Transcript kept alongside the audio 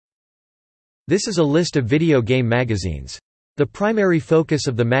This is a list of video game magazines. The primary focus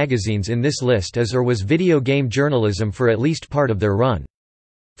of the magazines in this list is or was video game journalism for at least part of their run.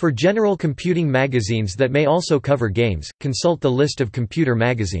 For general computing magazines that may also cover games, consult the list of computer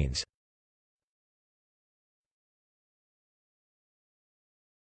magazines.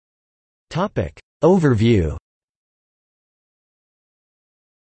 Overview.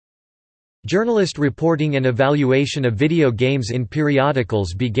 Journalist reporting and evaluation of video games in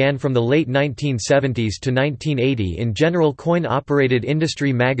periodicals began from the late 1970s to 1980 in general coin-operated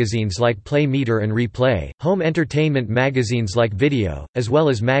industry magazines like Play Meter and Replay, home entertainment magazines like Video, as well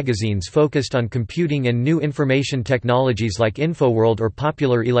as magazines focused on computing and new information technologies like InfoWorld or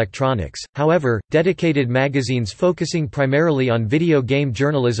Popular Electronics. However, dedicated magazines focusing primarily on video game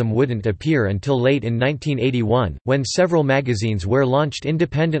journalism wouldn't appear until late in 1981, when several magazines were launched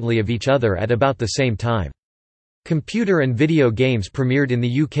independently of each other at about the same time. Computer and Video Games premiered in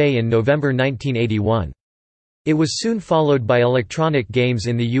the UK in November 1981. It was soon followed by Electronic Games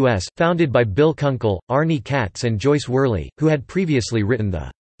in the US, founded by Bill Kunkel, Arnie Katz and Joyce Worley, who had previously written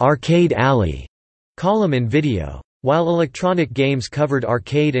the Arcade Alley column in Video. While Electronic Games covered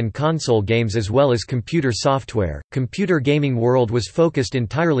arcade and console games as well as computer software, Computer Gaming World was focused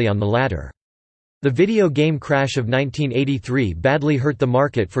entirely on the latter. The video game crash of 1983 badly hurt the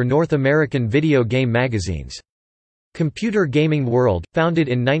market for North American video game magazines. Computer Gaming World, founded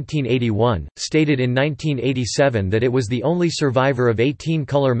in 1981, stated in 1987 that it was the only survivor of 18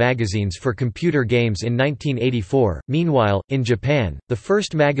 color magazines for computer games in 1984. Meanwhile, in Japan, the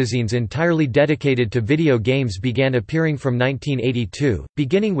first magazines entirely dedicated to video games began appearing from 1982,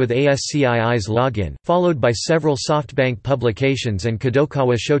 beginning with ASCII's Login, followed by several SoftBank publications and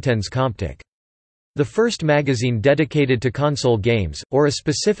Kadokawa Shoten's Comptiq. The first magazine dedicated to console games, or a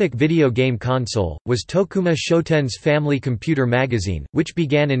specific video game console, was Tokuma Shoten's Family Computer magazine, which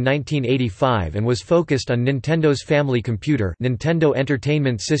began in 1985 and was focused on Nintendo's Family Computer Nintendo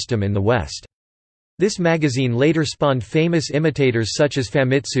Entertainment System in the West. This magazine later spawned famous imitators such as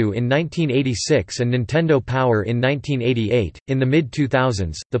Famitsu in 1986 and Nintendo Power in 1988. In the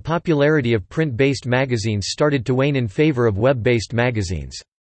mid-2000s, the popularity of print-based magazines started to wane in favor of web-based magazines.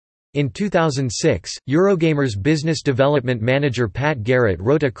 In 2006, Eurogamer's business development manager Pat Garrett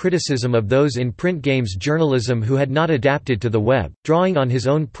wrote a criticism of those in print games journalism who had not adapted to the web, drawing on his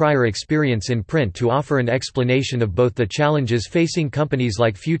own prior experience in print to offer an explanation of both the challenges facing companies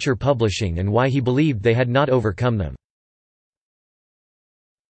like Future Publishing and why he believed they had not overcome them.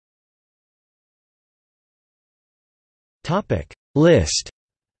 List.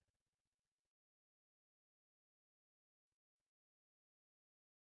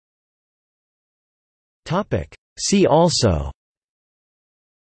 See also: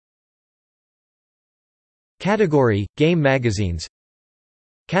 Category – Game magazines.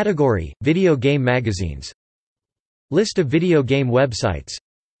 Category – Video game magazines. List of video game websites.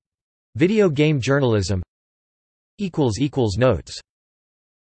 Video game journalism. Notes